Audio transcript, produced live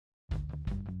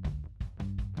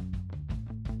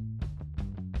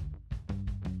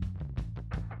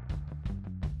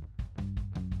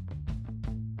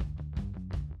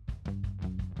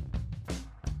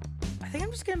think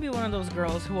I'm just gonna be one of those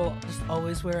girls who will just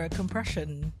always wear a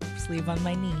compression sleeve on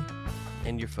my knee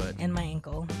And your foot. and my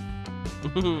ankle.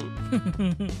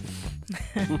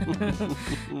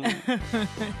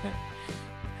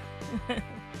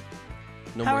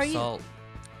 No How more are you? salt.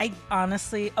 I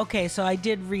honestly, okay, so I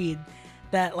did read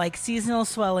that like seasonal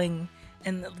swelling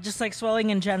and just like swelling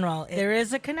in general, there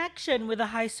is a connection with a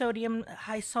high sodium,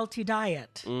 high salty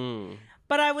diet.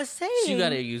 But I was saying, So you got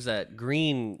to use that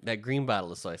green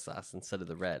bottle of soy sauce instead of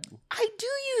the red. I do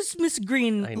use Miss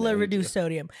Green I know La you Reduced do.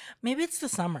 Sodium. Maybe it's the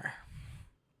summer.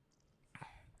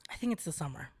 I think it's the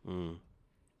summer.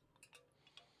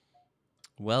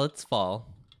 Well, it's fall.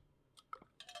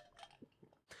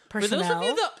 Personnel. For those of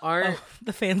you that aren't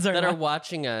the fans are that are not-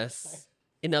 watching us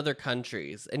in other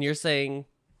countries, and you're saying,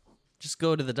 just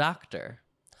go to the doctor.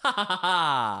 Ha ha ha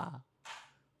ha.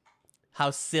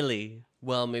 How silly.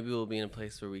 Well, maybe we'll be in a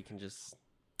place where we can just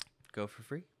go for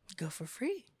free. go for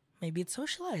free. Maybe it's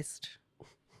socialized.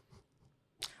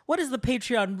 What is the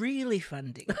Patreon really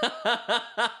funding?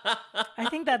 I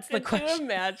think that's the Can you question.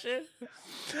 imagine?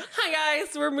 Hi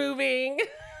guys, we're moving.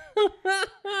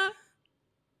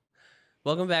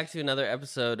 Welcome back to another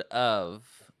episode of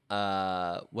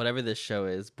whatever this show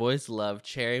is, Boys Love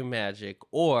Cherry Magic,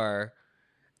 or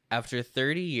after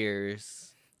 30 years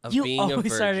of You being a always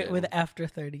virgin. start it with after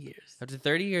 30 years. After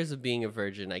 30 years of being a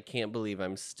virgin, I can't believe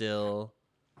I'm still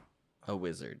a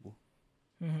wizard.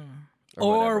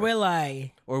 Or whatever. will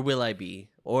I? Or will I be?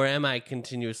 Or am I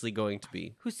continuously going to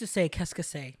be? Who's to say? Qu'est-ce que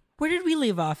c'est? Where did we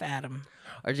leave off, Adam?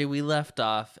 RJ, we left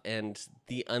off and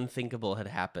the unthinkable had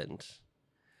happened.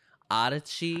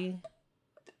 Adachi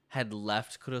had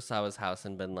left Kurosawa's house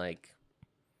and been like,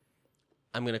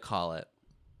 I'm going to call it.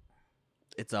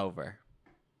 It's over.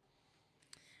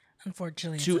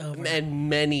 Unfortunately, it's over. And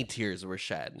many tears were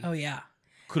shed. Oh, yeah.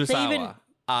 Kurosawa,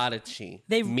 Adachi,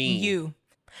 me. You.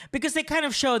 Because they kind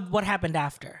of showed what happened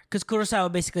after. Because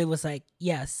Kurosawa basically was like,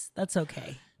 yes, that's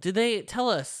okay. Did they tell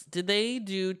us, did they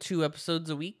do 2 episodes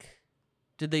a week?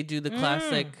 Did they do the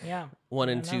classic yeah. 1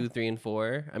 I and don't 2, know. 3 and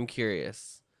 4? I'm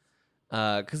curious.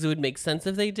 Because it would make sense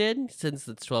if they did, since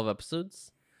it's 12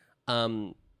 episodes.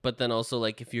 But then also,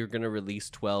 like, if you're going to release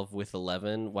 12 with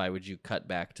 11, why would you cut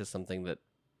back to something that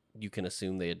you can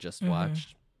assume they had just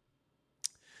watched?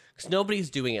 Because nobody's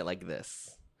doing it like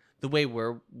this. The way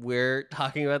we're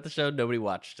talking about the show, nobody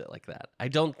watched it like that. I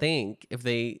don't think if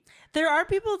they... There are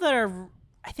people that are,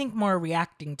 I think, more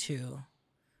reacting to.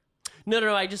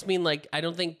 No, I just mean, like, I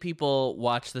don't think people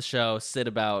watch the show, sit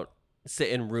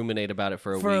and ruminate about it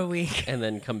for a week, and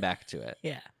then come back to it.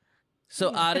 Yeah.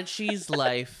 So Adachi's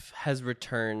life has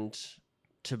returned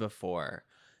to before.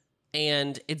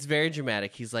 And it's very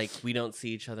dramatic. He's like, we don't see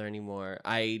each other anymore.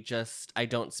 I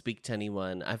don't speak to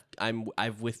anyone.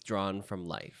 I've withdrawn from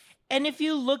life. And if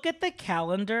you look at the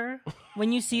calendar,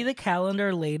 when you see the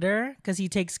calendar later, because he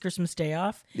takes Christmas Day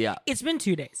off, Yeah. it's been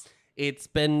 2 days. It's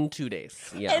been 2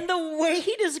 days. Yeah. And the way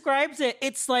he describes it,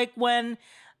 it's like when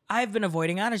I've been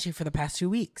avoiding Adachi for the past 2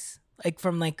 weeks, like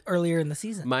from like earlier in the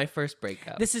season. My first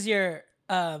breakup. This is your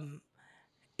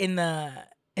in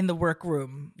the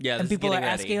workroom. Yeah, and this is people are getting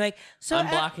ready. asking like, so I'm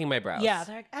blocking my brows. Yeah,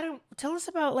 they're like, I don't tell us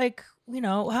about like, you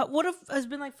know, what has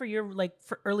been like for your like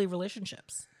for early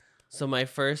relationships. So my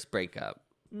first breakup,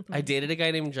 I dated a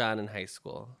guy named John in high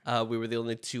school. We were the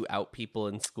only 2 out people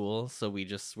in school. So we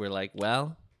just were like,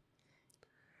 well,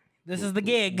 This is the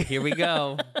gig. here we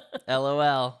go.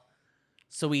 LOL.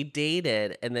 So we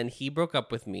dated, and then he broke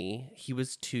up with me. He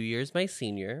was 2 years my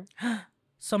senior.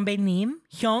 Sombe Nim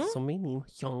Hyung. So many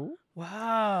young.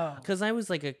 Wow. Because I was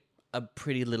like a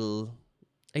pretty little...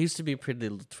 I used to be a pretty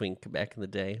little twink back in the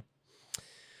day.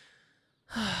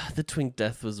 The twink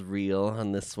death was real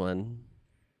on this one.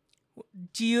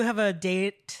 Do you have a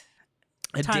date?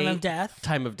 Time of death?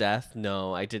 Time of death?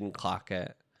 No, I didn't clock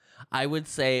it. I would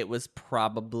say it was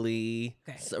probably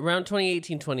Okay. around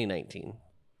 2018, 2019.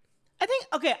 I think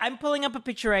okay. I'm pulling up a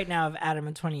picture right now of Adam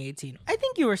in 2018. I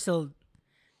think you were still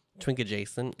Twink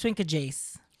adjacent. Twinka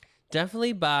Jace.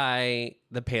 Definitely by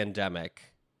the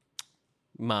pandemic.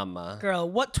 Mama. Girl,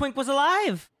 what twink was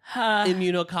alive?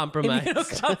 Immunocompromised.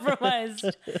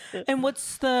 Immunocompromised. And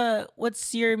what's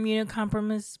your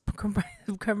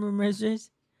immunocompromised?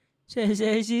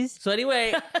 So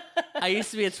anyway, I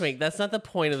used to be a twink. That's not the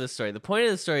point of the story. The point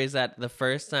of the story is that the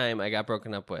first time I got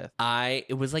broken up with,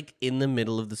 it was like in the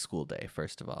middle of the school day,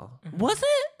 first of all. Was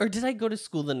it? Or did I go to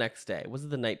school the next day? Was it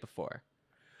the night before?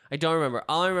 I don't remember.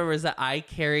 All I remember is that I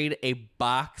carried a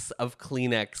box of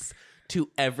Kleenex to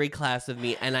every class with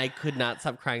me, and I could not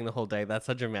stop crying the whole day. That's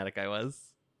how dramatic I was.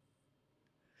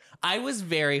 I was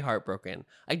very heartbroken.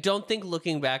 I don't think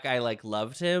looking back I like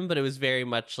loved him, but it was very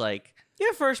much like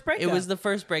Your first breakup. It was the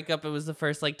first breakup. It was the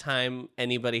first like time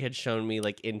anybody had shown me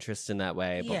like interest in that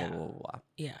way. Blah, Yeah. blah, blah, blah, blah.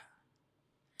 Yeah.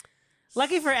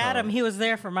 Lucky for So- Adam, he was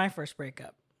there for my first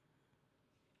breakup.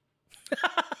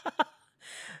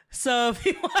 So if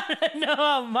you want to know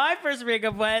how my first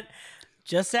breakup went,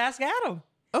 just ask Adam.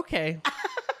 Okay.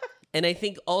 And I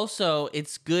think also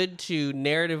it's good to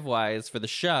narrative wise for the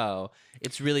show.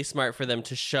 It's really smart for them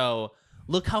to show,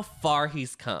 look how far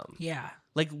he's come. Yeah.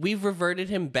 Like we've reverted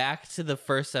him back to the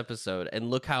first episode and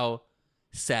look how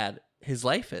sad his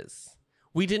life is.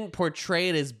 We didn't portray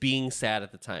it as being sad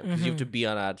at the time because you have to be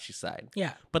on Adachi's side.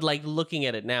 Yeah. But like looking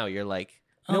at it now, you're like,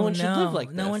 no one should live like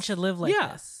this. No one should live like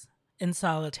Yeah. this. In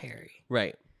solitary.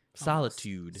 Right.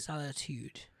 Solitude.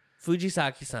 Solitude.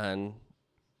 Fujisaki-san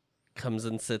comes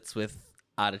and sits with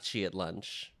Adachi at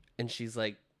lunch. And she's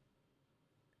like,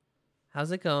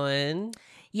 how's it going?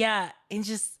 Yeah. And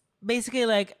just basically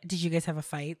like, did you guys have a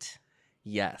fight?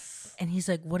 Yes. And he's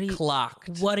like, what are you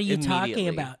talking immediately.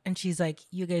 about? And she's like,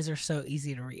 you guys are so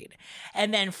easy to read.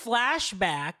 And then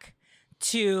flashback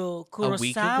to Kurosawa.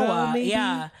 week ago, maybe?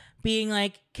 Yeah. Being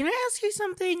like, can I ask you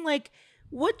something? Like,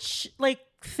 which like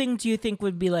thing do you think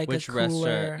would be like Which a cooler?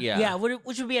 restaurant? Yeah.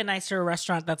 Which would be a nicer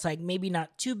restaurant that's like maybe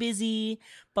not too busy,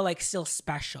 but like still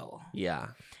special. Yeah.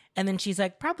 And then she's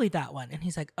like, probably that one. And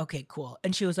he's like, okay, cool.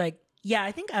 And she was like, yeah,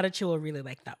 I think Adachi will really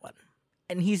like that one.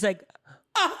 And he's like,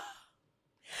 oh.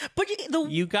 But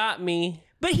You got me.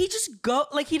 but he just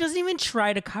he doesn't even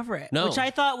try to cover it, No. which I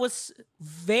thought was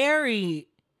very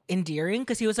endearing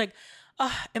because he was like,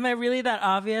 oh, am I really that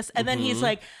obvious? And then he's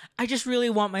like, I just really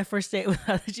want my first date with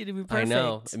Adachi to be perfect. I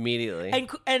know. Immediately.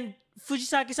 And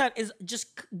Fujisaki-san is just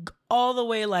all the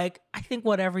way like, I think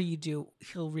whatever you do,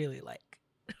 he'll really like.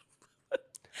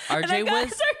 And I RJ gotta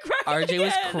was start crying RJ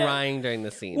was again. crying during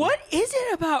the scene. What is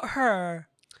it about her?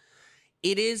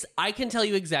 It is, I can tell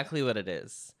you exactly what it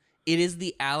is. It is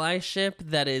the allyship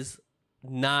that is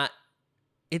not,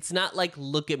 it's not like,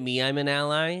 look at me, I'm an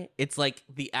ally. It's like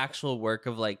the actual work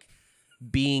of like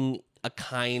being a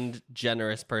kind,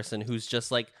 generous person who's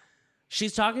just like,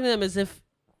 she's talking to them as if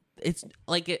it's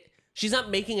like it, she's not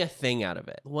making a thing out of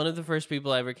it. One of the first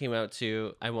people I ever came out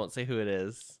to, I won't say who it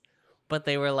is, but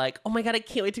they were like, oh my God, I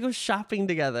can't wait to go shopping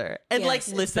together. And Yes, like,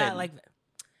 it's listen, that, like,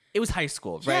 it was high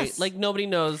school, right? Yes. Like nobody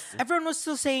knows. everyone was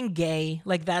still saying gay,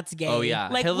 like that's gay. Oh yeah,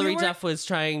 like Hillary Duff was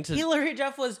trying to Hillary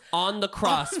Duff was on the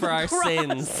cross on for the our cross,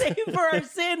 sins. for our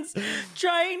sins,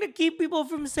 trying to keep people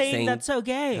from saying that's so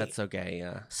gay. That's okay,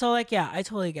 yeah. So like, yeah, I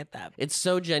totally get that. It's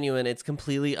so genuine. It's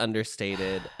completely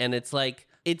understated, and it's like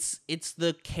it's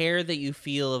the care that you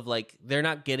feel of like they're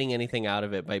not getting anything out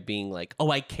of it by being like, oh,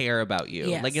 I care about you.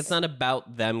 Yes. Like it's not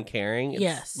about them caring. It's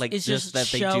Yes, like it's just that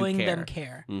they showing do care. them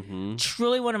care. Mm-hmm.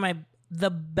 Truly, one of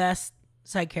the best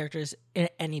side characters in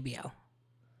any BL.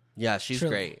 Yeah, she's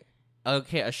Truly. great.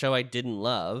 Okay, a show I didn't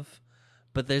love,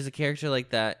 but there's a character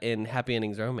like that in Happy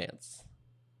Endings Romance.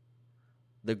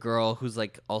 The girl who's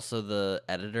like also the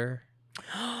editor.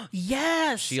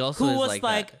 Yes, She also who is was like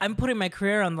like, that. I'm putting my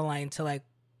career on the line to like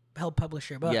help publish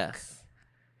your book. Yes.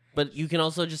 But you can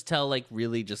also just tell, like,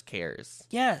 really just cares.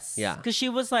 Yes. Yeah. Because she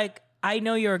was like, I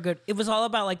know you're a good. It was all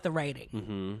about like the writing.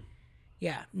 Mm-hmm.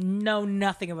 Yeah. Know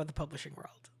nothing about the publishing world.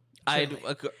 I'd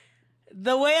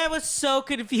The way I was so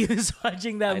confused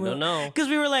watching that movie. don't know. Because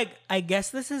we were like, I guess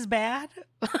this is bad.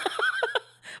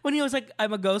 When he was like,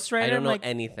 I'm a ghostwriter. I don't I'm know like,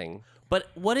 anything. But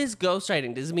what is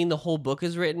ghostwriting? Does it mean the whole book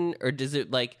is written? Or does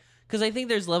it, like... Because I think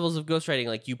there's levels of ghostwriting.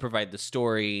 Like, you provide the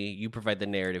story, you provide the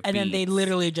narrative and then they beats,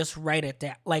 literally just write it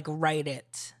down. Like, write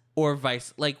it. or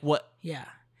vice... Like, what... Yeah.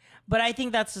 But I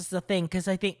think that's just the thing. Because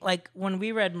I think, like, when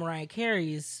we read Mariah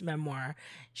Carey's memoir,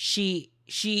 she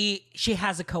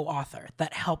has a co-author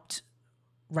that helped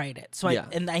write it. So Yeah.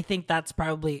 I think that's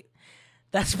probably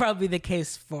the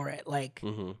case for it. Like,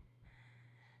 Mm-hmm.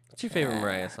 What's your favorite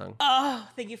Mariah song? oh,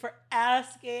 thank you for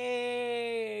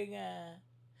asking.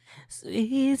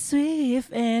 Sweet, sweet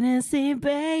fantasy,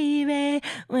 baby.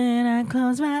 When I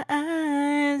close my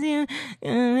eyes, you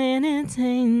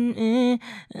entertain me.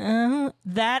 Oh,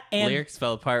 that and Lyrics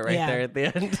fell apart right Yeah. there at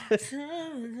the end.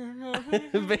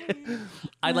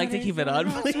 I'd like to keep it on,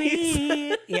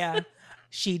 please. Yeah.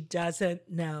 She doesn't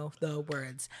know the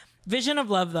words. Vision of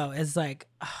Love, though, is like,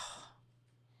 oh,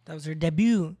 that was her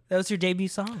debut. That was her debut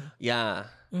song. Yeah.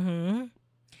 Mm-hmm.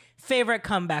 Favorite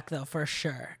comeback, though, for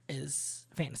sure, is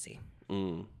Fantasy.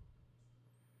 Mm.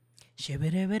 Yes.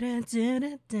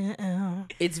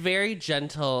 It's very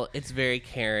gentle. It's very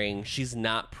caring. She's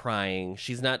not prying.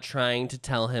 She's not trying to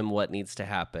tell him what needs to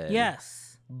happen.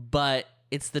 But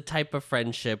it's the type of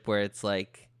friendship where it's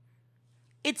like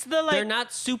It's the like they're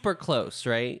not super close,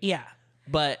 right? yeah.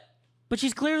 But but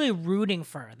she's clearly rooting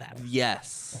for them.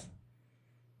 Yes.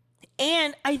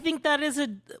 And I think that is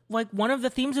one of the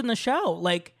themes in the show.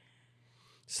 Like,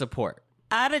 support.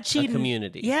 Adachi, a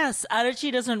community. Yes,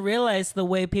 Adachi doesn't realize the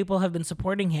way people have been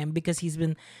supporting him because he's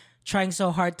been trying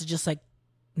so hard to just like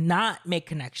not make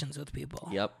connections with people.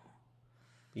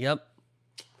 Yep.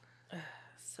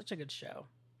 Such a good show.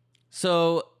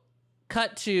 So,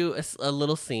 cut to a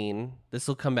little scene. This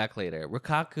will come back later.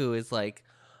 Rikaku is like,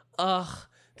 ugh,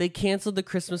 they canceled the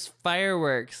Christmas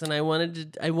fireworks, and I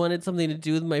wanted something to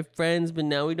do with my friends, but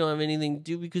now we don't have anything to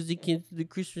do because they canceled the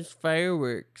Christmas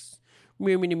fireworks.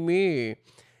 And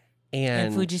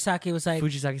Fujisaki was like,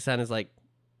 Fujisaki-san is like,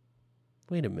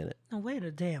 wait a minute. no, wait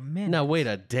a damn minute. Now, wait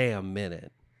a damn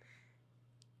minute.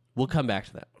 We'll come back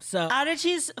to that. So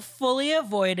Adachi's fully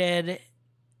avoided.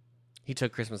 He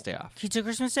took Christmas Day off. He took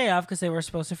Christmas Day off because they were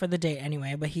supposed to for the date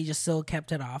anyway, but he just still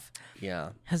kept it off. Yeah.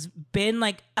 Has been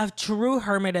like a true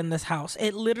hermit in this house.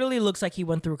 It literally looks like he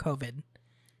went through COVID.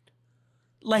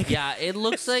 Like, yeah, it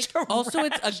looks like. Also,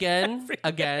 it's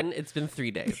again, it's been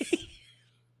 3 days.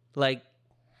 Like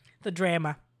the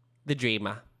drama. The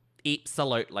drama.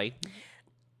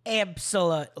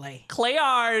 Absolutely.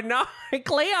 Clear, no,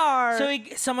 Clear. So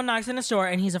someone knocks on his door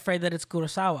and he's afraid that it's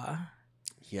Kurosawa.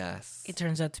 Yes. It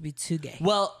turns out to be Tsuge.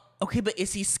 Well, okay, but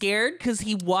is he scared? Because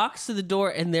he walks to the door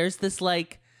and there's this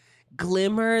like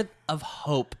glimmer of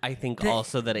hope, I think,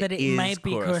 also that it is might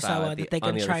be Kurosawa, that they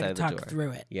can try to talk door.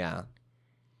 through it. Yeah.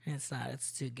 And it's not,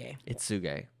 it's Tsuge. It's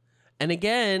Tsuge. And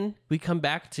again, we come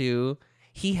back to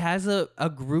he has a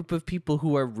group of people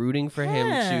who are rooting for him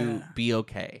to be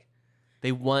okay.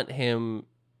 They want him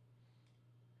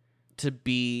to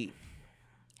be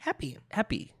happy.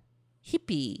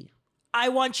 Hippie. I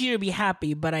want you to be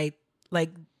happy, but I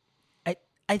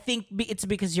think it's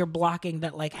because you're blocking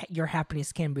that like your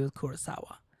happiness can be with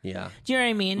Kurosawa. Yeah. Do you know what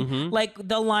I mean? Mm-hmm. Like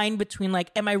the line between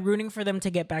like, am I rooting for them to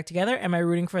get back together? Am I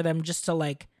rooting for them just to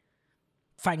like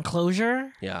find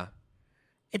closure? Yeah.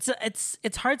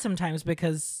 It's hard sometimes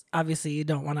because obviously you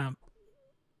don't want to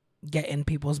get in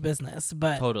people's business,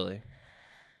 but totally.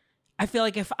 I feel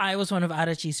like if I was one of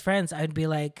Adachi's friends, I'd be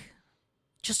like,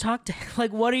 just talk to him.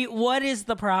 Like, what is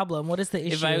the problem? What is the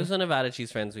issue? If I was one of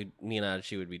Adachi's friends, me and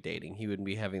Adachi would be dating. He wouldn't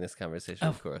be having this conversation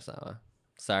with Kurosawa.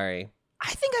 Sorry.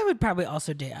 I think I would probably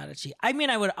also date Adachi. I mean,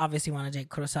 I would obviously want to date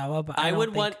Kurosawa, but I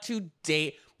would want to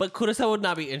date, but Kurosawa would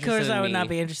not be interested in me. Kurosawa would not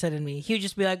be interested in me. He would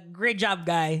just be like, great job,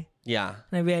 guy. Yeah.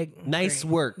 And I'd be like, nice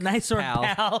work,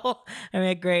 pal. I'd be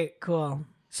like, great, cool.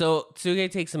 So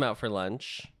Tsuge takes him out for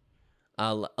lunch,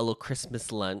 a little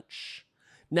Christmas lunch.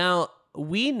 Now,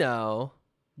 we know,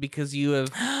 because you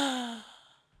have...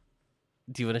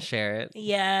 Do you want to share it?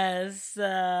 Yes.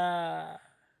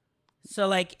 So,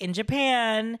 like, in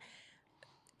Japan...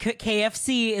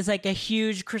 KFC is like a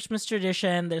huge Christmas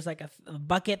tradition. There's like a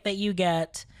bucket that you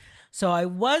get. So I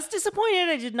was disappointed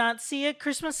I did not see a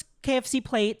Christmas KFC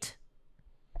plate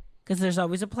because there's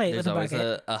always a plate with a bucket.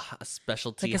 There's always a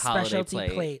specialty like a holiday specialty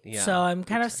plate. Yeah. So I'm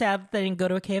kind of sad that they didn't go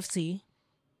to a KFC.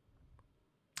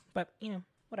 But,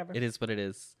 whatever. It is what it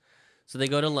is. So they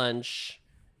go to lunch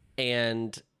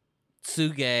and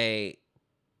Tsuge...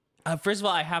 first of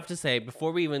all, I have to say,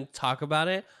 before we even talk about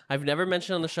it, I've never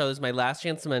mentioned on the show, this is my last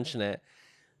chance to mention it.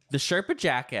 The Sherpa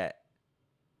jacket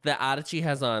that Adachi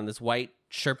has on, this white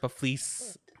Sherpa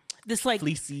fleece, this like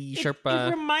fleecy Sherpa.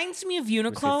 It reminds me of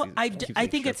Uniqlo. I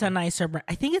think it's a nicer brand.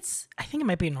 I think it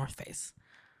might be North Face.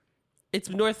 It's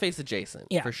North Face adjacent,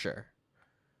 for sure.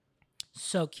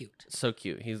 So cute. So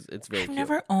cute. It's very cute. I've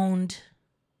never owned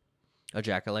a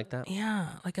jacket like that.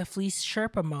 Yeah, like a fleece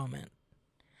Sherpa moment.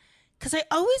 Because I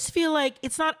always feel like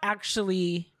it's not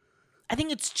actually... I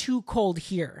think it's too cold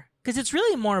here. Because it's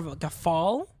really more of like a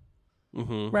fall,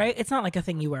 right? It's not like a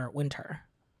thing you wear at winter.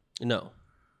 No.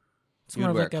 It's more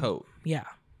of wear like a coat. Yeah.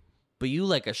 But you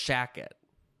like a shacket.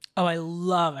 Oh, I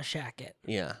love a shacket.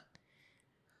 Yeah.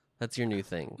 That's your new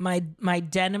thing. My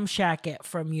denim shacket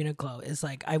from Uniqlo is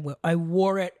like... I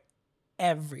wore it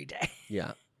every day.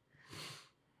 Yeah.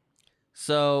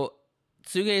 So,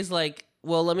 Tsuge's like...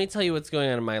 Well, let me tell you what's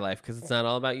going on in my life, because it's not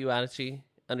all about you, Adachi.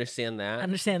 Understand that.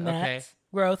 Understand that. Okay.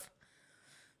 Growth.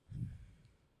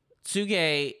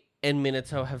 Tsuge and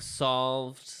Minato have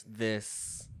solved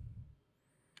this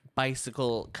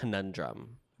bicycle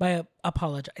conundrum. By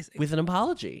apologizing. With an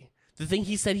apology. The thing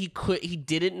he said he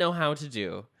didn't know how to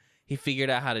do, he figured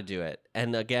out how to do it.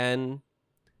 And again,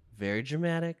 very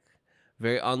dramatic,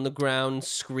 very on the ground,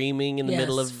 screaming in the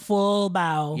middle of... full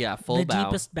bow. Yeah, full bow. The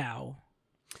deepest bow.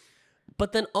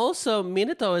 But then also,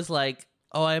 Minato is like,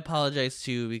 oh, I apologize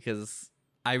too, because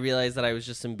I realized that I was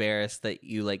just embarrassed that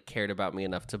you like cared about me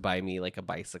enough to buy me like a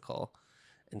bicycle.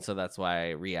 And so that's why I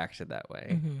reacted that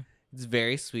way. It's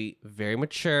very sweet, very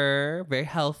mature, very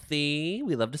healthy.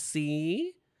 We love to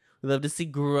see. We love to see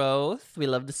growth. We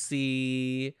love to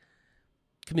see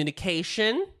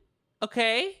communication.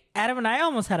 Okay? Adam and I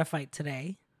almost had a fight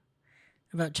today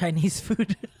about Chinese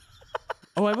food.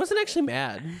 Oh, I wasn't actually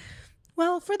mad.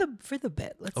 Well, for the bit.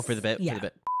 For the bit? Yeah. For the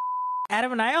bit.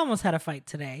 Adam and I almost had a fight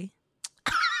today.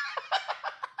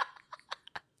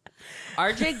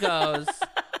 RJ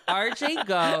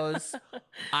goes,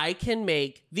 I can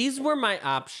make, these were my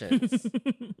options.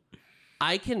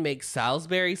 I can make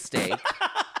Salisbury steak.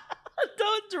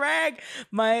 Don't drag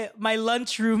my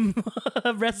lunchroom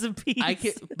recipes.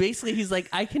 Basically, he's like,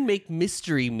 I can make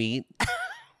mystery meat,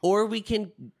 or we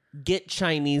can get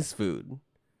Chinese food.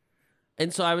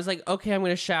 And so I was like, okay, I'm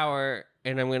going to shower,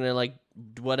 and I'm going to like,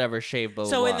 whatever, shave, blah,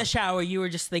 So blah. in the shower, you were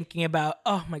just thinking about,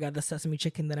 oh my God, the sesame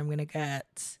chicken that I'm going to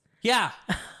get. Yeah,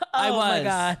 Oh my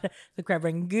God, the crab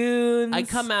rangoons. I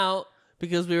come out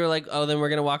because we were like, oh, then we're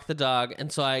going to walk the dog.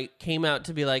 And so I came out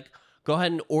to be like, go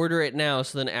ahead and order it now.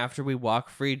 So then after we walk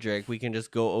Friedrich, we can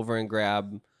just go over and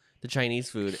grab the Chinese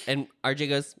food. And RJ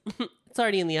goes, it's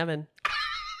already in the oven.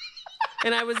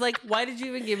 And I was like, why did you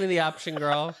even give me the option,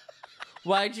 girl?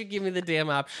 Why'd you give me the damn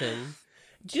option?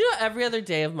 Do you know every other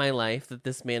day of my life that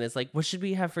this man is like, what should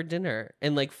we have for dinner?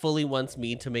 And like fully wants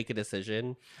me to make a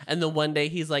decision. And the one day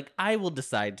he's like, I will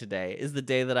decide today is the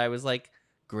day that I was like,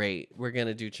 great, we're going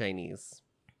to do Chinese.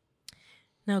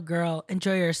 No, girl,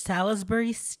 enjoy your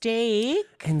Salisbury steak.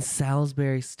 And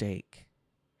Salisbury steak.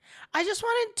 I just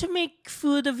wanted to make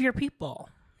food of your people.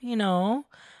 You know,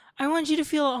 I want you to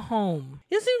feel at home.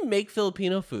 He doesn't even make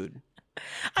Filipino food.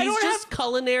 I He's don't just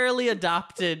culinarily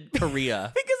adopted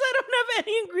Korea. Because I don't have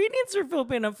any ingredients for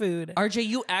Filipino food. RJ,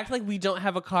 you act like we don't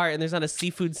have a car and there's not a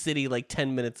seafood city like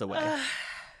 10 minutes away.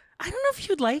 I don't know if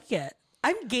you'd like it.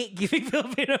 I'm gatekeeping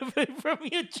Filipino food from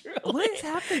you, truly. What is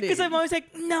happening? Because I'm always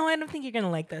like, no, I don't think you're going to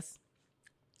like this.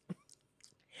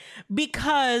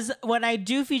 Because when I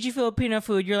do Fiji Filipino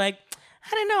food, you're like, I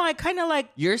don't know, I kind of like...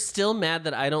 You're still mad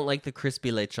that I don't like the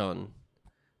crispy lechon.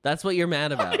 That's what you're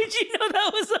mad about. How did you know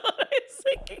that was what I was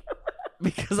thinking about?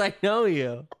 Because I know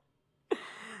you.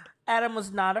 Adam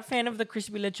was not a fan of the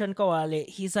crispy lechon kawali.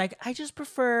 He's like, I just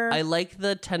prefer... I like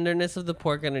the tenderness of the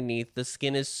pork underneath. The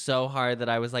skin is so hard that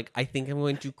I was like, I think I'm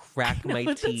going to crack my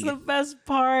But teeth. that's the best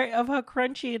part of how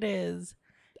crunchy it is.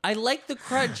 I like the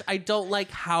crunch. I don't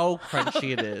like how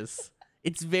crunchy it is.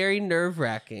 It's very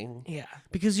nerve-wracking. Yeah.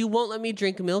 Because you won't let me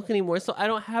drink milk anymore, so I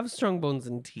don't have strong bones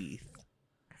and teeth.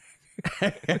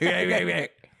 But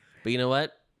you know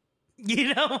what?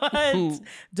 You know what?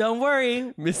 Don't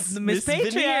worry. Miss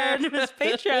Patreon. Veneer. Miss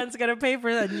Patreon's going to pay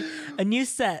for a new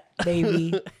set,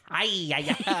 baby.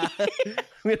 I'm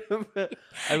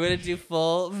gonna do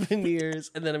full veneers,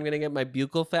 and then I'm gonna get my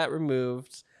buccal fat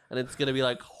removed, and it's gonna be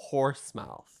like horse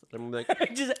mouth. I'm like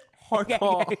Just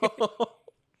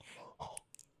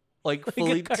like a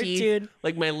fully cartoon. teeth,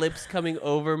 like my lips coming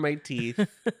over my teeth,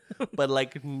 but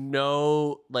like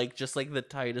no, like just like the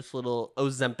tightest little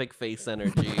Ozempic face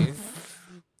energy.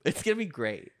 It's gonna be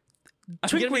great.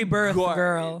 Twink rebirth,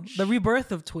 girl. The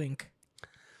rebirth of Twink.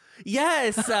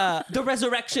 Yes, the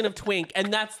resurrection of Twink,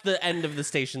 and that's the end of the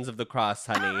Stations of the Cross,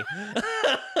 honey.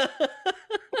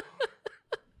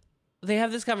 They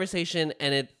have this conversation,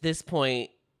 and at this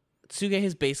point, Tsuge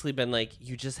has basically been like,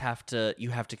 you have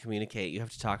to communicate. You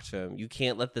have to talk to him. You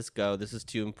can't let this go. This is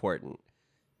too important.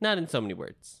 Not in so many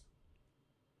words.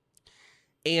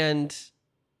 And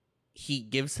he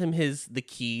gives him the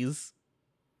keys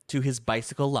to his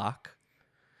bicycle lock.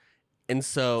 And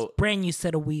so Brand new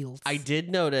set of wheels. I did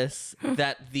notice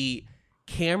that the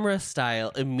camera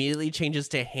style immediately changes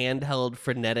to handheld,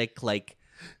 frenetic, like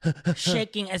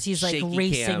shaking as he's like shaky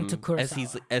racing cam to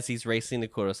Kurosawa. as he's racing to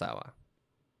Kurosawa.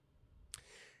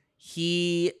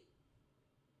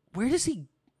 Where does he?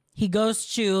 He goes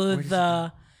to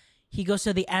the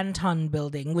Anton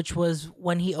building, which was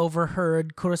when he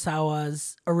overheard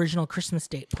Kurosawa's original Christmas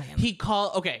date plan. He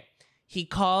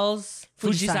calls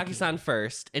Fujisaki-san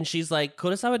first, and she's like,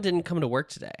 Kurosawa didn't come to work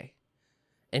today.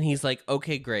 And he's like,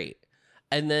 okay, great.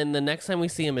 And then the next time we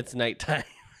see him, it's nighttime.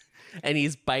 And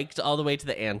he's biked all the way to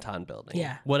the Anton building.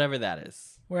 Yeah. Whatever that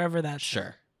is. Wherever that's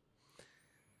Sure.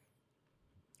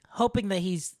 hoping that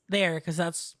he's there, because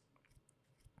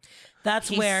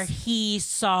that's where he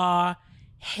saw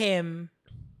him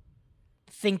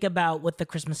think about what the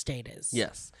Christmas date is.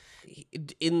 Yes.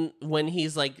 When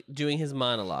he's like doing his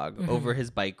monologue over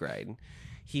his bike ride,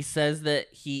 he says that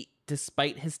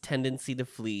despite his tendency to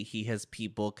flee, he has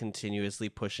people continuously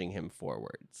pushing him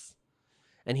forwards.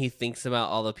 And he thinks about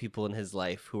all the people in his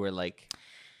life who are like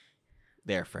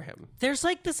there for him. There's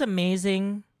like this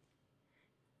amazing.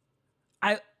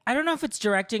 I don't know if it's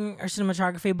directing or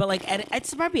cinematography, but like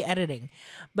it's probably editing.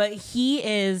 But he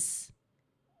is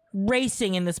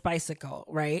racing in this bicycle,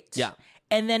 right? Yeah.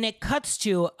 And then it cuts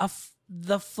to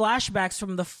the flashbacks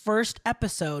from the first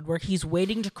episode where he's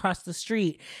waiting to cross the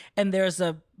street and there's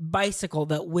a bicycle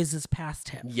that whizzes past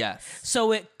him. Yes.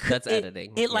 So that's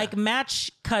editing. It like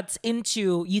match cuts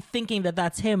into you thinking that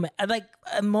that's him. And like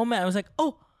a moment I was like,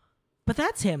 oh, but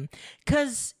that's him.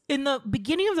 Because in the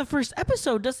beginning of the first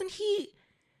episode, doesn't he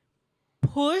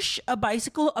push a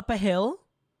bicycle up a hill?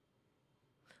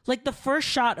 Like the first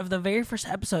shot of the very first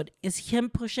episode is him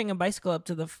pushing a bicycle up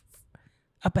to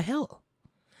up a hill.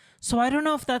 So I don't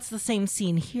know if that's the same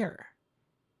scene here.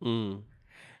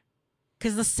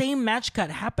 Because the same match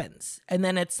cut happens. And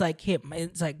then it's like him.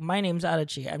 It's like, my name's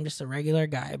Adachi. I'm just a regular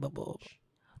guy. Blah, blah, blah.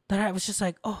 That I was just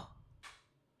like, oh.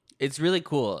 It's really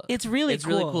cool. It's really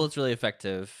cool. It's really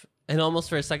effective. And almost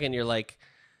for a second, you're like,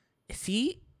 is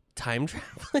he time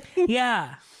traveling?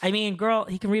 Yeah. I mean, girl,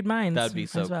 he can read minds. That would be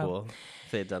so cool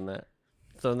if they had done that.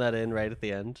 Thrown that in right at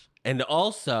the end. And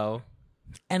also,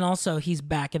 he's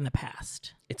back in the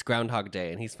past. It's Groundhog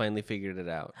Day, and he's finally figured it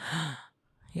out.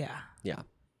 Yeah. Yeah.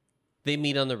 They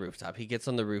meet on the rooftop. He gets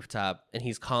on the rooftop, and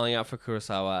he's calling out for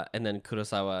Kurosawa, and then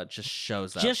Kurosawa just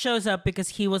shows up. Just shows up because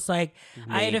he was like, maybe.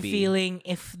 I had a feeling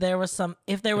if there was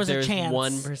a chance.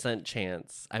 1%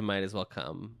 chance, I might as well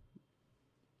come.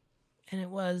 And it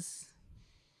was.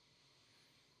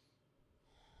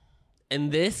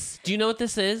 And this, do you know what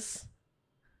this is?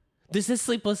 This is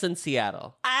Sleepless in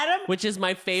Seattle. Adam, which is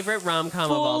my favorite rom-com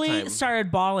of all time.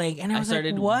 Started bawling, and I was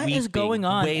like, "What is going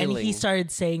on?" Wailing. And he started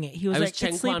saying it. He was like,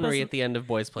 Chen Kwan-ri at the end of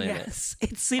Boys Planet. Yes,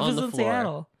 it's Sleepless in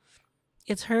Seattle.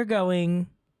 It's her going.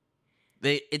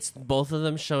 It's both of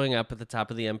them showing up at the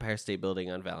top of the Empire State Building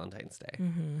on Valentine's Day.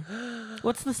 Mm-hmm.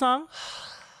 What's the song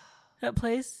that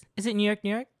plays? Is it New York, New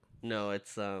York? No,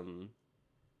 it's It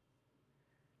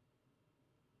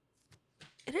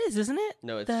is, isn't it?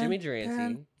 No, it's Jimmy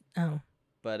Durante. Oh.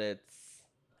 But it's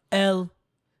L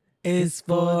is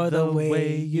for the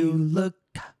way you look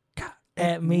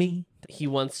at me. He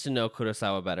wants to know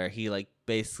Kurosawa better. He like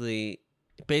basically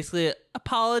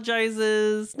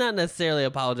apologizes, not necessarily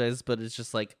apologizes, but it's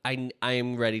just like I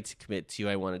am ready to commit to you.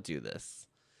 I want to do this.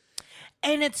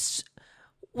 And it's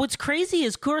what's crazy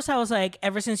is Kurosawa's like,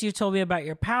 ever since you told me about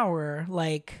your power,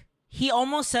 like he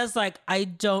almost says like, I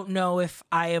don't know if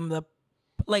I am the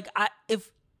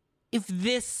if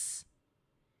this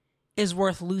is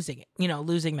worth losing it,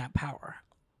 losing that power.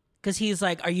 Because he's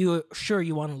like, are you sure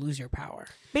you want to lose your power?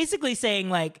 Basically saying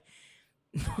like,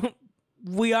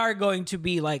 we are going to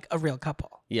be like a real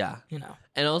couple. Yeah.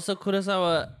 And also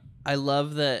Kurosawa, I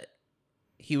love that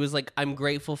he was like, I'm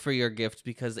grateful for your gift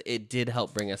because it did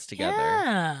help bring us together.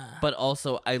 Yeah. But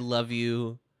also, I love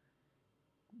you.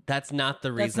 That's not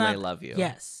the reason I love you.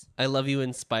 Yes. I love you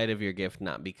in spite of your gift,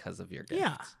 not because of your gift.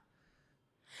 Yeah.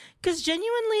 Because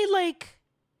genuinely, like,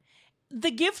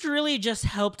 the gift really just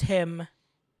helped him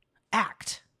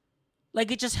act.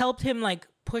 Like, it just helped him, like,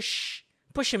 push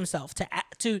himself to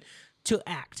act.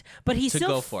 But he still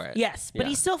go for it. Yes, but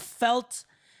he still felt,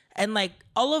 and like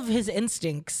all of his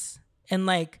instincts and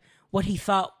like what he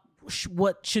thought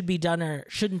what should be done or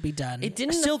shouldn't be done. It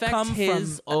didn't still affect come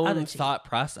his from own thought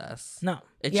process. No,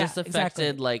 it just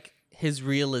affected like his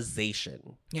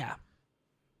realization. Yeah,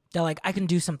 they're like, I can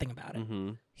do something about it.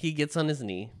 Mm-hmm. He gets on his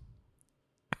knee.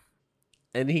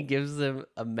 And he gives them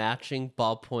a matching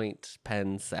ballpoint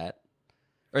pen set.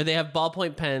 Or they have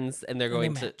ballpoint pens and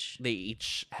they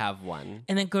each have one.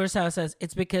 And then Kurosawa says,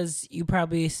 it's because you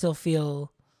probably still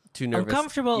feel too nervous,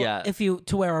 uncomfortable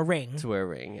to wear a ring. To wear a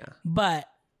ring, yeah. But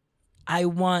I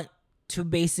want to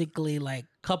basically like...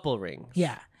 Couple rings.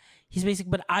 Yeah.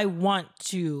 But I want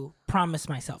to promise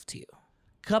myself to you.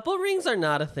 Couple rings are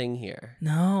not a thing here.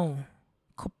 No.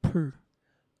 Couple.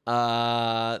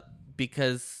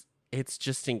 Because... It's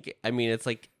just, it's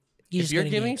like, if you're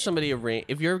giving somebody a ring,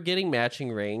 if you're getting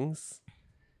matching rings,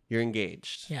 you're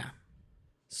engaged. Yeah.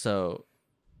 So,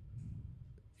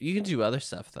 you can do other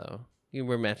stuff, though. You can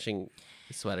wear matching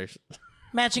sweaters.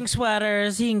 Matching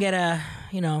sweaters. You can get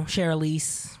share a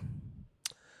lease.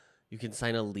 You can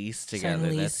sign a lease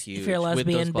together. That's huge. If you're a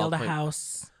lesbian, build a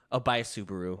house. Oh, buy a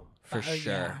Subaru, for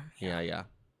sure. Yeah.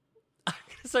 I'm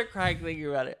going to start crying thinking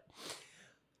about it.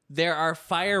 There are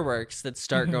fireworks that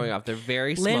start going off. They're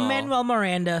very small. Lin-Manuel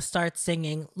Miranda starts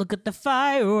singing, look at the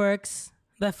fireworks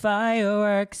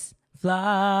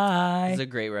fly. It's a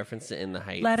great reference to In the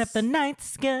Heights. Light up the night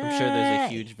sky. I'm sure there's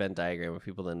a huge Venn diagram of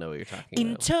people that know what you're talking about.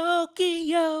 In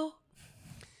Tokyo.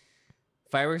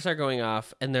 Fireworks are going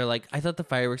off, and they're like, I thought the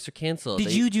fireworks are canceled.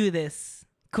 Did you do this?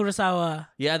 Kurosawa.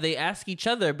 Yeah, they ask each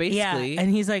other, basically. Yeah, and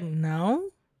he's like,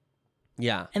 no.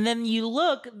 Yeah. And then we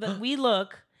look,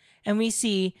 and we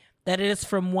see that it is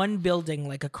from one building,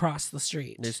 like across the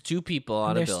street. There's two people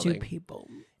on a building. There's two people.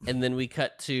 And then we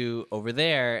cut to over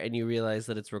there, and you realize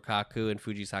that it's Rokaku and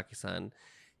Fujisaki-san.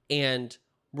 And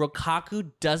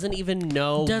Rokaku doesn't even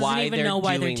know why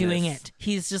they're doing it.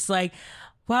 He's just like,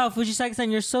 wow, Fujisaki-san,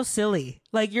 you're so silly.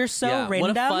 Like, you're so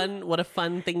random. What a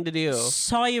fun thing to do.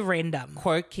 So random.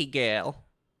 Quirky girl.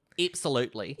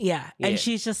 Absolutely. Yeah. And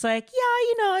she's just like,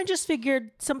 yeah, I just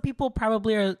figured some people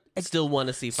probably are still want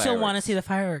to see fireworks. Still want to see the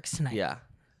fireworks tonight. Yeah.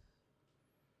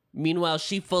 Meanwhile,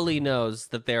 she fully knows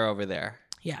that they're over there.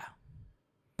 Yeah.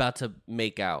 About to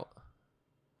make out.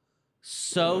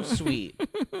 So sweet.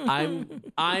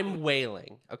 I'm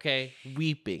wailing, okay?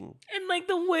 Weeping. And like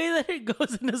the way that it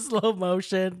goes into slow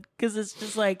motion, because it's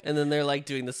just like, and then they're like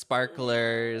doing the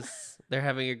sparklers. They're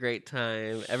having a great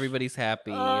time. Everybody's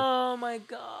happy. Oh my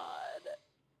God.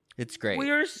 It's great.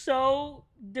 We are so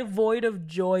devoid of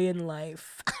joy in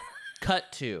life.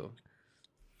 Cut to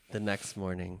the next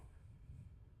morning.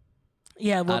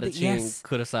 Yeah, well, yes.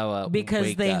 Kurosawa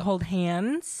because they up. hold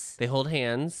hands. They hold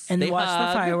hands. And they watch hug.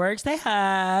 the fireworks. They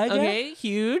hug. Okay,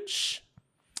 huge.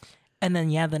 And then,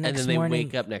 the next morning. And then they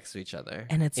wake up next to each other.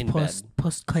 And it's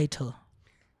post-coital.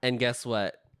 And guess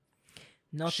what?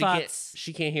 No thoughts.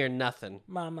 She can't hear nothing.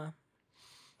 Mama.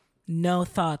 No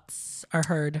thoughts are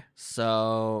heard.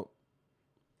 So.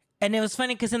 And it was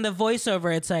funny because in the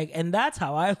voiceover, it's like, and that's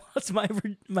how I lost my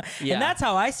yeah. And that's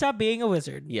how I stopped being a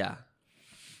wizard. Yeah.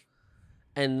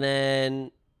 And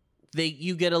then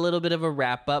you get a little bit of a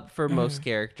wrap up for most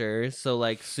characters. So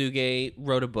like Suge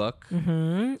wrote a book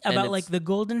about like the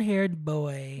golden haired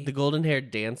boy, the golden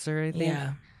haired dancer. I think.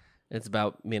 Yeah. It's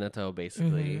about Minato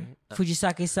basically.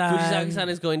 Fujisaki-san. Fujisaki-san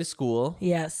is going to school.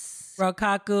 Yes.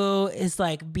 Rokaku is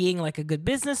like being like a good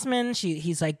businessman.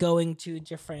 He's like going to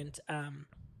different.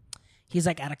 He's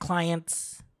like at a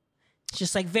client's. It's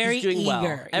just like very He's doing eager.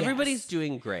 Well. Yes. Everybody's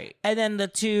doing great. And then the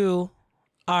two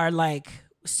are like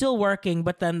still working,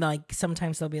 but then like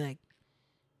sometimes they'll be like,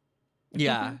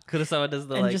 yeah, Kurosawa does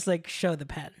the and like just like show the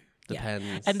pen,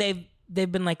 pens, and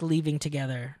they've been like leaving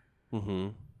together. Mm-hmm.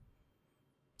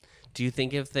 Do you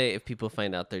think if people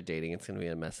find out they're dating, it's gonna be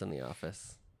a mess in the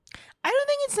office? I don't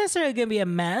think it's necessarily gonna be a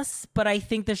mess, but I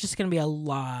think there's just gonna be a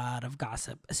lot of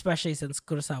gossip, especially since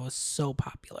Kurosawa was so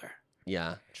popular.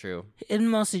 Yeah, true. It'd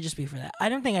mostly just be for that. I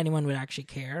don't think anyone would actually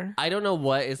care. I don't know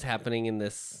what is happening in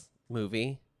this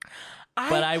movie,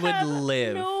 but I would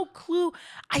live. No clue.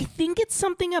 I think it's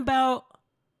something about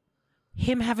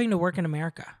him having to work in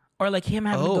America or like him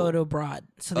having to go to abroad.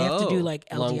 So they have to do like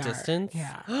LDR. Long distance?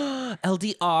 Yeah.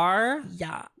 LDR?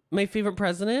 Yeah. My favorite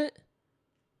president?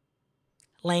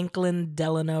 Franklin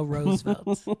Delano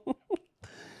Roosevelt.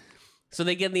 So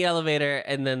they get in the elevator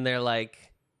and then they're like,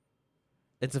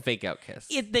 it's a fake out kiss.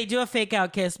 They do a fake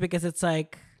out kiss because it's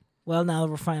like, well, now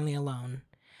we're finally alone.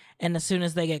 And as soon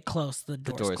as they get close, the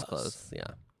doors close.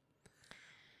 Yeah.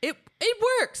 It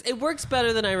works. It works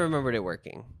better than I remembered it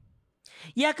working.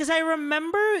 Yeah, because I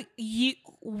remember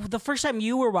the first time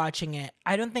you were watching it,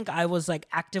 I don't think I was like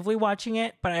actively watching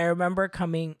it, but I remember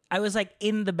I was like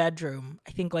in the bedroom,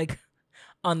 I think like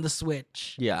on the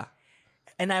Switch. Yeah.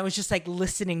 And I was just like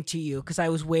listening to you because I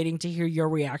was waiting to hear your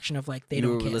reaction of like, they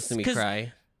don't kiss. You were listening to me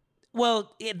cry?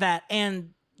 Well, that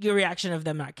and your reaction of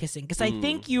them not kissing. Because I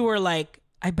think you were like,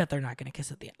 I bet they're not going to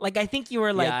kiss at the end. Like, I think you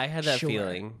were like, yeah, I had that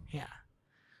feeling. Yeah.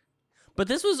 But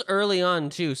this was early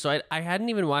on, too, so I hadn't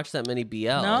even watched that many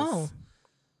BLs. No.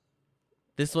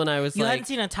 This one I was you like... hadn't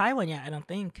seen a Thai one yet, I don't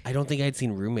think. I don't think I'd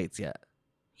seen Roommates yet.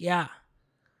 Yeah.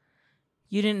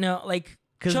 You didn't know, like...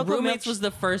 Because Roommates was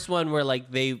the first one where, like,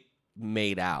 they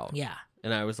made out. Yeah.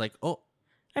 And I was like, oh.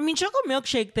 I mean, Choco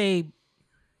Milkshake, they...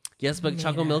 Yes, but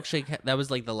Choco Milkshake, that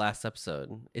was like the last episode.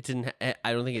 It didn't...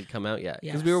 I don't think it'd come out yet.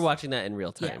 Because we were watching that in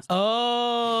real time. Yes.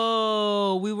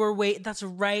 Oh, we were waiting... That's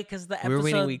right, because the episode... We were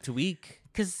waiting week to week.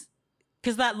 Because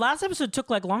that last episode took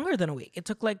like longer than a week. It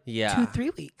took like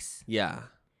 2-3 weeks. Yeah.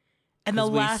 And the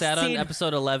last we sat scene, on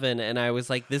episode 11 and I was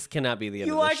like, this cannot be the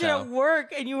end of the show. You watched it at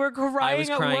work and you were crying I was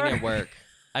crying at work.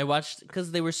 I watched...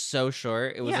 Because they were so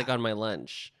short. It was like on my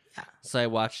lunch. Yeah. So I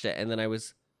watched it and then I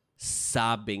was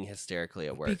sobbing hysterically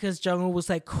at work. Because Jungwoo was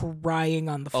like crying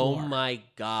on the floor. Oh my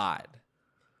God.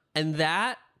 And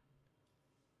That's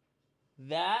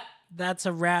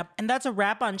a wrap. And that's a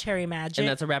wrap on Cherry Magic. And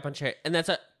that's a wrap on Cherry. And that's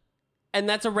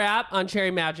a wrap on Cherry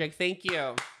Magic. Thank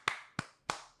you.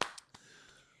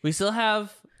 We still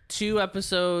have 2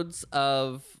 episodes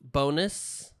of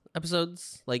bonus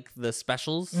episodes, like the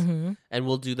specials, Mm-hmm. and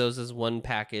we'll do those as one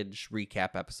package recap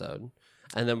episode.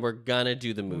 And then we're gonna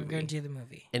do the movie. We're going to do the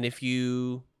movie. And if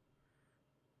you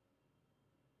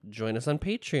join us on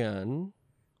Patreon,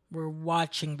 We're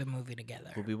watching the movie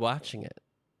together. we'll be watching it.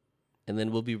 And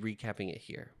then we'll be recapping it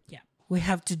here. Yeah. We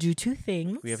have to do two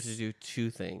things. We have to do two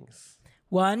things.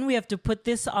 One, we have to put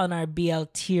this on our BL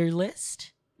tier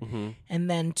list. Mm-hmm. And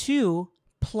then two,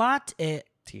 plot it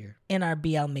Tier. in our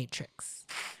BL matrix.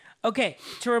 Okay,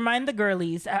 to remind the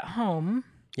girlies at home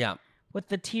Yeah. what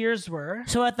the tiers were.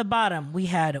 So at the bottom, we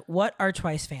had what are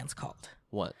Twice fans called?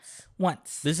 Once.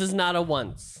 Once. This is not a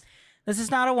once. This is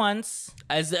not a once.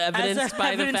 As evidenced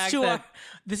by the fact that...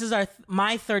 this is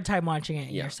my third time watching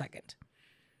it, your second.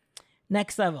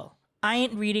 Next level. I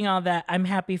ain't reading all that. I'm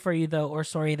happy for you though, or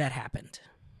sorry that happened.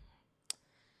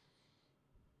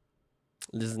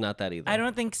 This is not that either. I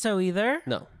don't think so either.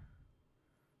 No.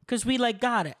 Because we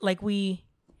got it. We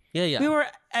Yeah. were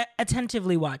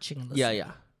attentively watching. And listening.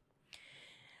 Yeah.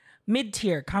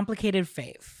 Mid-tier, complicated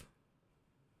fave.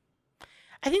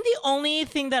 I think the only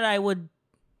thing that I would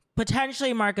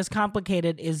potentially mark as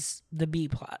complicated is the B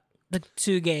plot, the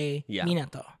Tsuge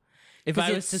Minato. If 'Cause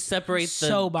I was to it's separate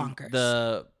so bonkers.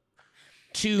 the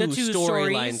two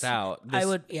stories, storylines out, I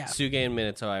would- Tsuge and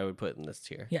Minato I would put in this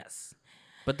tier. Yes.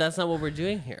 But that's not what we're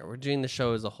doing here. We're doing the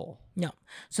show as a whole. No.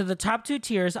 So the top two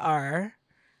tiers are,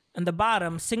 on the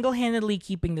bottom, single-handedly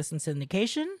keeping this in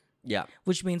syndication, Yeah.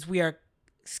 which means we are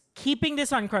keeping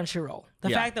this on Crunchyroll.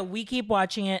 The Yeah. fact that we keep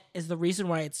watching it is the reason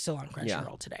why it's still on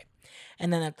Crunchyroll today.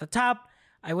 And then at the top,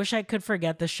 I wish I could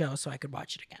forget the show so I could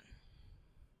watch it again.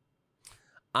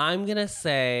 I'm going to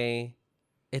say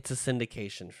it's a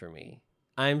syndication for me.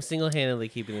 I'm single-handedly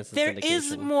keeping this in There syndication.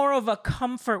 is more of a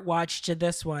comfort watch to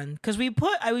this one because we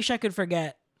put I Wish I Could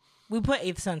Forget. We put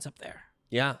Eighth Sense up there.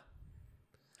 Yeah.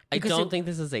 I Because don't think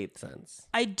this is 8 cents.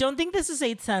 I don't think this is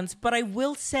 8 cents, but I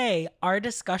will say our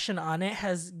discussion on it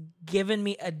has given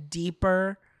me a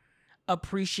deeper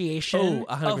appreciation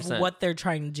of 100%. what they're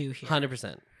trying to do here.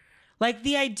 100%. Like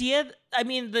the idea,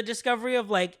 the discovery of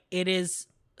it is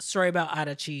a story about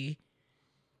Adachi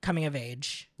coming of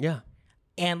age Yeah.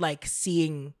 and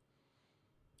seeing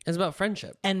It's about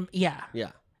friendship. and Yeah.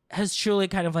 has truly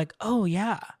kind of oh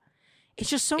yeah. It's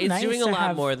just so It's nice. doing a to lot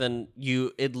have, more than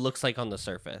it looks like on the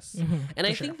surface. And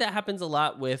I think that happens a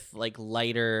lot with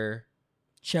lighter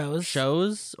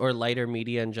shows or lighter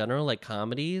media in general, like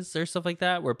comedies or stuff like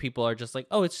that, where people are just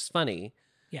oh, it's just funny.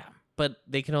 Yeah. But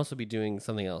they can also be doing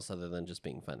something else other than just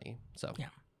being funny. So Yeah.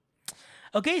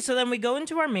 Okay, so then we go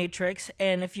into our matrix,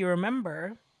 and if you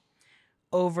remember,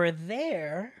 over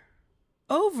there,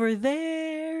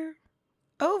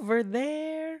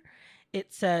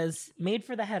 it says made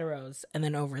for the heteros, and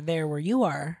then over there where you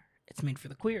are, it's made for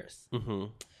the queers. mm-hmm.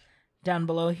 Down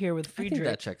below here with I think Friedrich.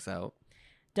 that checks out.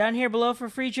 Down here below for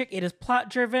Friedrich, it is plot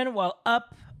driven, while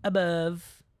up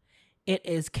above, it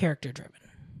is character driven.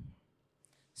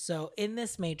 So in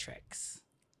this matrix,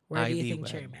 where do you think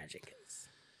Cherry Magic is?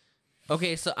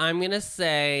 Okay, so I'm gonna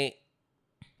say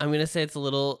it's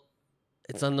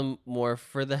it's on the more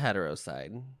for the hetero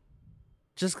side,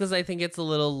 just because I think it's a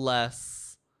little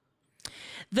less.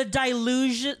 The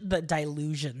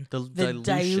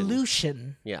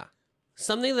dilution. Yeah.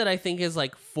 Something that I think is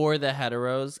for the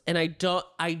heteros, and I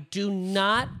do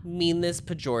not mean this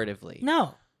pejoratively.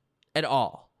 No. At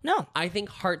all. No. I think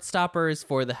Heartstopper is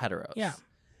for the heteros. Yeah.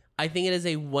 I think it is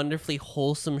a wonderfully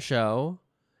wholesome show,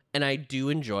 and I do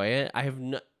enjoy it. I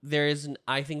think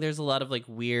there's a lot of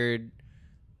weird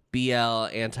BL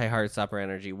anti-Heartstopper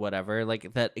energy, whatever,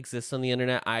 that exists on the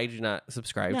internet. I do not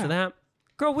subscribe to that.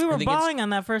 Girl, we were bawling on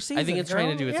that first season. I think it's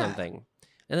trying to do its yeah. own thing.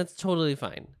 And that's totally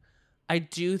fine. I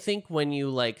do think when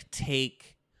you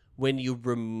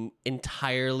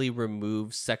entirely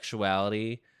remove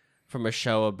sexuality from a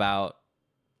show about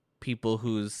people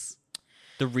whose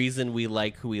the reason we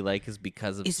like who we like is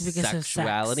because of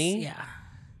sexuality. Of sex. Yeah.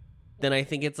 Then I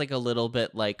think it's a little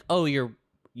bit oh,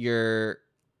 you're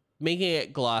making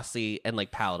it glossy and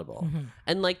palatable. Mm-hmm.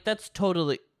 And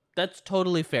that's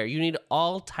totally fair. You need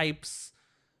all types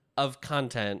of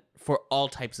content for all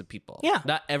types of people. Yeah.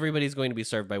 Not everybody's going to be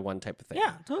served by one type of thing.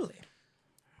 Yeah, totally.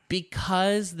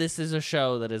 Because this is a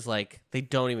show that is they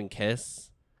don't even kiss.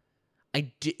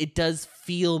 It does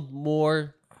feel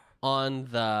more on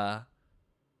the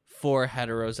for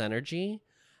heteros energy,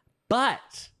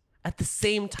 but at the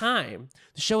same time,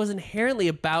 the show is inherently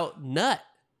about nut.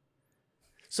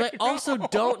 So I also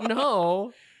don't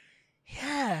know.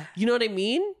 Yeah. You know what I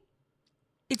mean?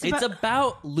 It's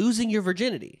about losing your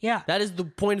virginity. Yeah. That is the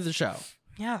point of the show.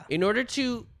 Yeah. In order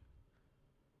to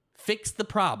fix the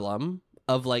problem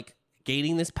of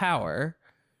gaining this power,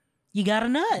 You got a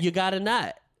nut. You got a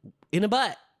nut in a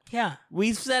butt. Yeah.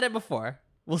 We've said it before.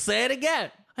 We'll say it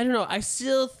again. I don't know. I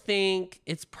still think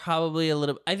it's probably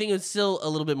I think it's still a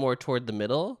little bit more toward the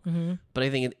middle, but I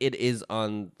think it is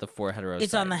on the for hetero side.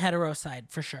 It's on the hetero side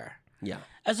for sure. Yeah.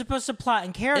 As opposed to plot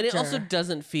and character. And it also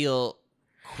doesn't feel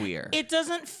queer. It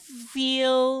doesn't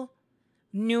feel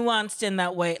nuanced in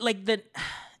that way.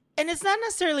 And it's not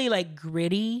necessarily like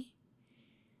gritty,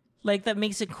 like that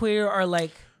makes it queer or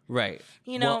like. Right.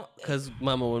 You know. Because,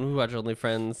 Mama, when we watch Only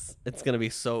Friends, it's going to be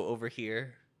so over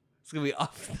here. It's going to be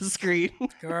off the screen.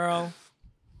 Girl.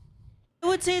 I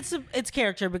would say it's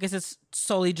character because it's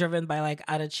solely driven by like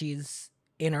Adachi's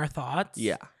inner thoughts.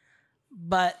 Yeah.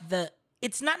 But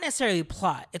it's not necessarily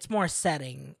plot. It's more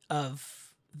setting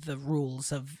of the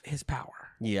rules of his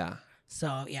power. Yeah.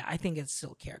 So, yeah, I think it's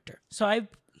still character. So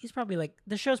he's probably like,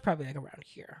 the show's probably like around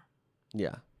here.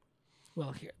 Yeah.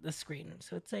 Well, here, the screen.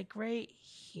 So it's like right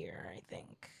here, I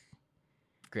think.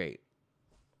 Great.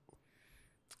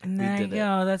 And there you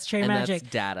go. That's Cherry Magic.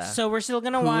 That's Data. So we're still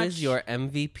going to watch. Who is your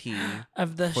MVP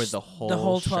for the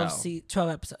whole 12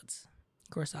 episodes?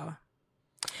 Kurosawa.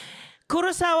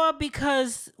 Kurosawa,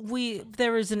 because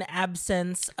there is an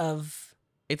absence of.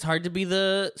 It's hard to be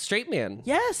the straight man.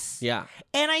 Yes. Yeah.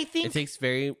 And I think it takes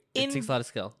a lot of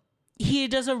skill. He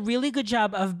does a really good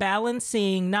job of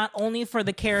balancing not only for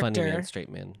the character. Funny man, straight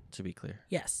man, to be clear.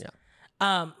 Yes. Yeah.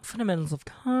 Fundamentals of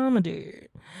comedy.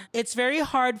 It's very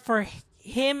hard for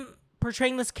him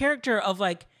portraying this character of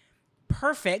like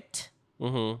perfect,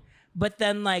 but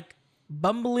then like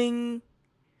bumbling,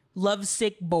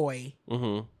 lovesick boy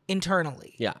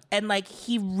internally. Yeah. And like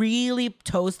he really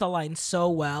toes the line so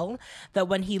well that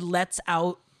when he lets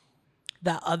out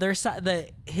the other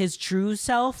side, his true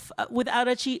self with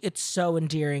Adachi, it's so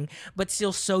endearing, but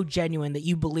still so genuine that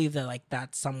you believe that like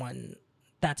that's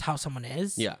how someone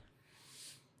is. Yeah.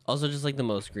 Also, just like the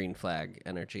most green flag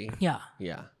energy. Yeah.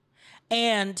 Yeah.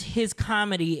 And his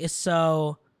comedy is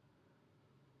so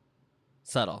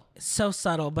subtle,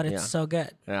 but it's so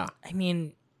good. Yeah. I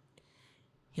mean,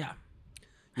 yeah.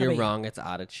 You're wrong. It's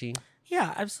Adachi.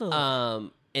 Yeah, absolutely.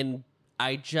 And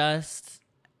I just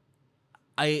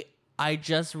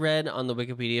read on the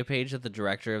Wikipedia page that the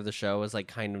director of the show was like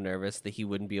kind of nervous that he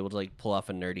wouldn't be able to like pull off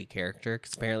a nerdy character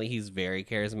because apparently he's very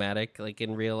charismatic like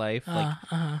in real life.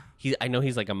 I know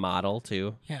he's like a model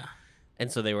too. Yeah.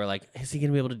 And so they were like, is he going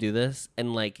to be able to do this?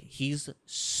 And like he's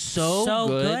so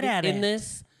good at in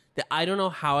this that I don't know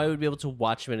how I would be able to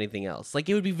watch him anything else. Like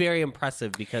it would be very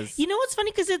impressive because you know what's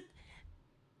funny because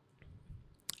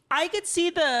I could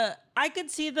see the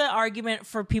argument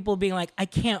for people being like, I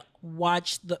can't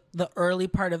watch the early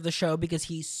part of the show because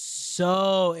he's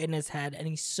so in his head and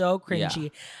he's so cringy.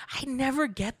 Yeah. I never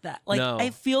get that. Like I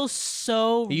feel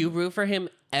so you root for him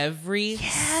every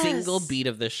single beat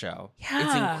of the show. Yeah.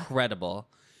 It's incredible.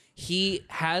 He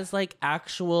has like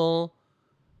actual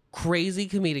crazy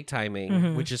comedic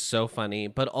timing, which is so funny,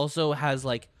 but also has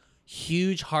like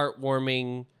huge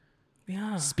heartwarming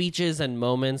speeches and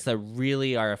moments that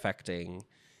really are affecting.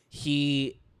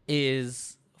 He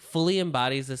fully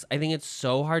embodies this. I think it's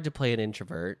so hard to play an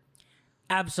introvert.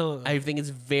 Absolutely. I think it's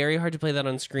very hard to play that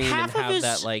on screen and have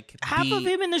that like half of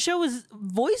him in the show is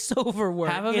voiceover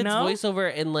work. Half of it's voiceover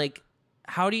and like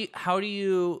how do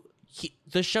you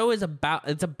the show is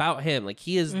about him. Like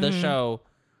he is the show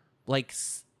like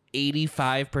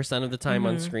 85% of the time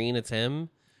on screen it's him.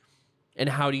 And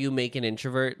how do you make an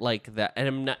introvert like that?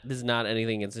 And this is not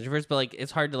anything against introverts, but like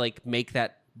it's hard to like make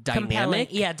that dynamic. Compelling.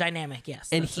 Yeah, dynamic, yes.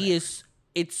 And he's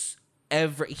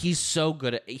so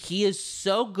good he is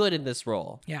so good in this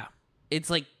role. Yeah. It's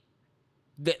like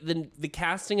the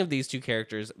casting of these two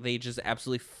characters, they just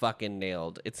absolutely fucking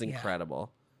nailed. It's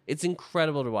incredible. Yeah. It's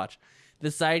incredible to watch.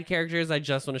 The side characters, I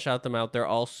just want to shout them out. They're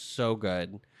all so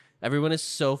good. Everyone is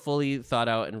so fully thought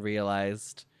out and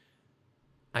realized.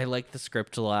 I like the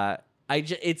script a lot.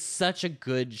 It's such a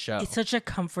good show. It's such a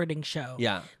comforting show.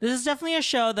 Yeah. This is definitely a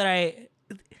show that it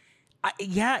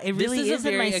really is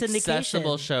in my syndication. This is a very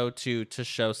accessible show to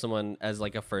show someone as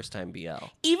like a first time BL.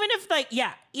 Even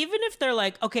if they're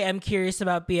like, okay, I'm curious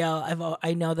about BL.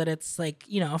 I know that it's like,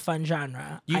 a fun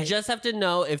genre. You just have to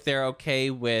know if they're okay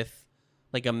with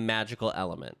like a magical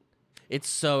element. It's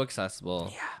so accessible.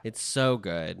 Yeah. It's so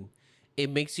good. It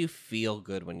makes you feel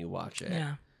good when you watch it.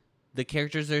 Yeah. The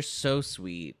characters are so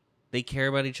sweet. They care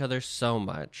about each other so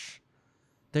much.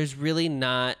 There's really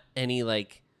not any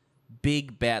like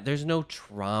big bad. There's no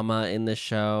trauma in the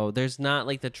show. There's not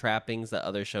like the trappings that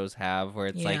other shows have where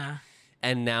it's like,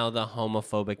 and now the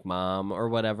homophobic mom or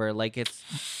whatever. Like it's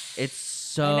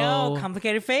so. I know,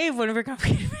 complicated fave. One of your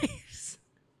complicated faves.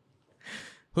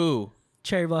 Who?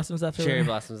 Cherry Blossoms After Cherry Winter.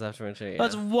 Blossoms After Winter. Yeah.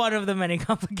 That's one of the many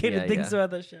complicated Yeah, things yeah.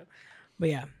 about the show. But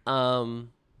yeah.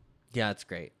 Yeah, it's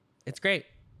great. It's great.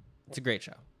 It's a great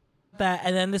show. That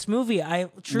and then this movie, I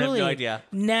truly no idea.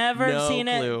 never No seen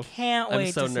clue. it. Can't wait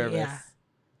I'm so to nervous. see it. Yeah.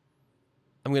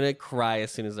 I'm gonna cry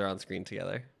as soon as they're on screen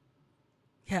together.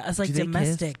 Yeah, it's like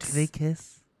domestics. Do they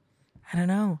kiss? I don't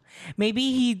know.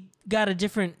 Maybe he got a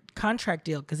different contract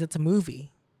deal because it's a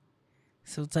movie.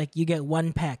 So it's like you get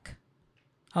one peck.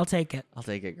 I'll take it. I'll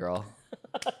take it, girl.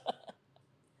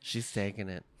 She's taking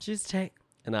it. She's taking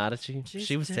An Odyssey?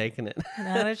 She was taking it. an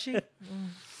attitude.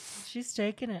 She's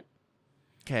taking it.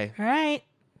 Okay. All right.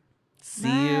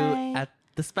 See you at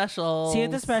the specials. See you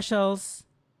at the specials.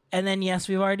 And then, yes,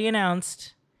 we've already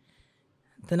announced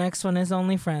the next one is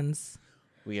Only Friends.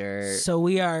 So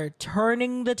we are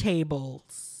turning the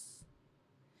tables.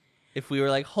 If we were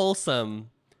like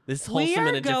wholesome, this is wholesome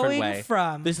in a different way.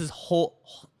 This is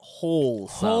wholesome.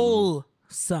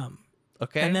 Wholesome.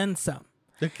 Okay. And then some.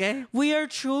 Okay. We are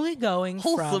truly going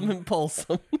Wholesome from... and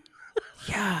pulsome.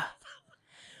 Yeah.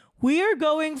 We are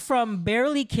going from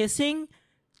barely kissing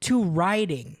to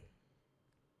riding.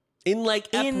 In like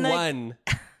F1.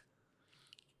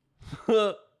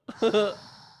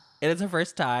 And it's our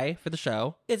first tie for the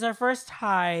show. It's our first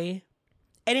tie.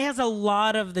 And it has a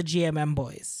lot of the GMM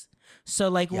boys. So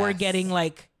like we're getting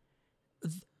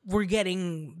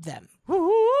them.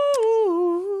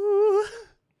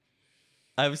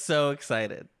 I'm so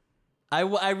excited.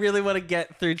 I really want to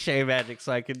get through Chain Magic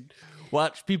so I can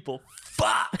watch people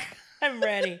fuck. I'm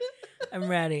ready. I'm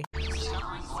ready.